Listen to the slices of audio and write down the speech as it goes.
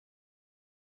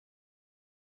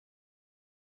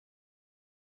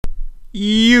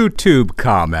YouTube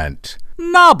comment.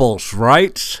 Nobbles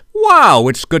writes, "Wow,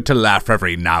 it's good to laugh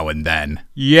every now and then."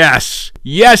 Yes,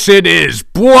 it is.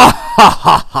 That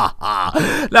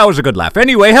was a good laugh.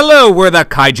 Anyway, hello, we're the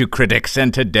Kaiju Critics,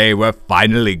 and today we're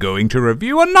finally going to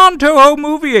review a non-Toho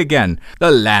movie again,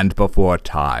 The Land Before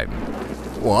Time.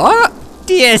 What?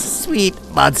 Dear sweet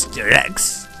Monster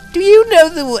X, do you know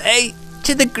the way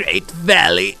to the Great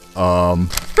Valley?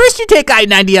 First you take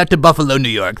I-90 out to Buffalo, New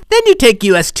York, then you take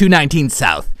US 219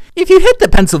 south. If you hit the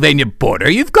Pennsylvania border,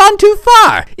 you've gone too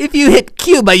far. If you hit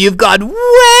Cuba, you've gone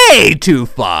way too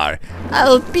far.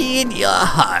 I'll be in your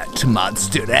heart,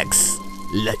 Monster X.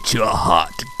 Let your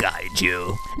heart guide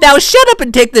you. Now shut up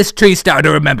and take this tree star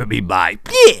to remember me by.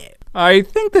 Yeah. I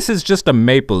think this is just a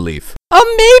maple leaf. A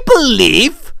maple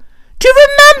leaf? To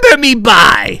remember me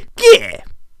by. Yeah.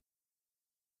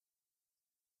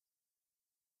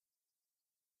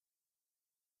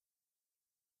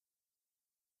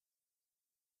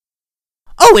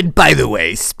 Oh, and by the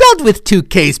way, spelled with 2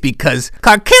 K's because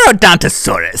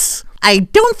Carcharodontosaurus. I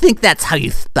don't think that's how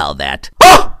you spell that.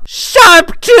 Oh!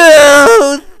 Sharp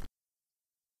tooth!